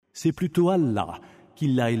c'est plutôt Allah qui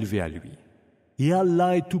l'a élevé à lui. Et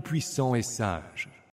Allah est tout-puissant et sage.